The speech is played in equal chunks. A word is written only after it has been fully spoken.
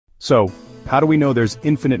So, how do we know there's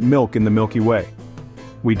infinite milk in the Milky Way?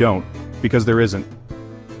 We don't, because there isn't.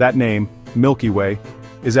 That name, Milky Way,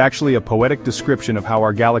 is actually a poetic description of how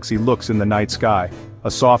our galaxy looks in the night sky,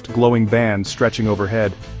 a soft glowing band stretching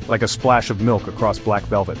overhead, like a splash of milk across black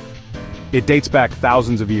velvet. It dates back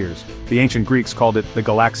thousands of years. The ancient Greeks called it the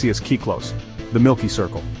Galaxias Kyklos, the Milky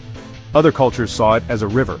Circle. Other cultures saw it as a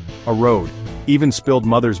river, a road, even spilled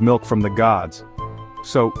mother's milk from the gods.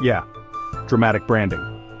 So, yeah, dramatic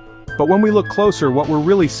branding. But when we look closer, what we're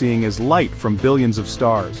really seeing is light from billions of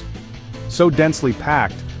stars. So densely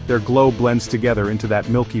packed, their glow blends together into that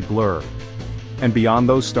milky blur. And beyond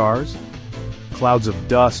those stars? Clouds of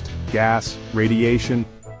dust, gas, radiation,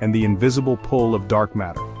 and the invisible pull of dark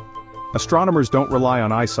matter. Astronomers don't rely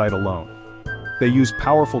on eyesight alone. They use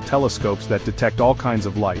powerful telescopes that detect all kinds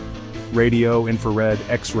of light, radio, infrared,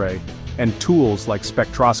 X-ray, and tools like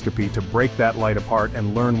spectroscopy to break that light apart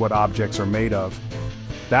and learn what objects are made of.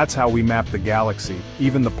 That's how we map the galaxy,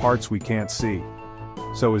 even the parts we can't see.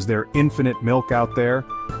 So is there infinite milk out there?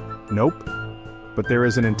 Nope. But there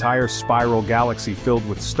is an entire spiral galaxy filled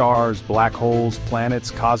with stars, black holes,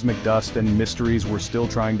 planets, cosmic dust, and mysteries we're still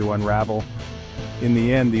trying to unravel. In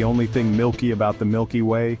the end, the only thing milky about the Milky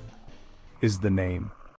Way is the name.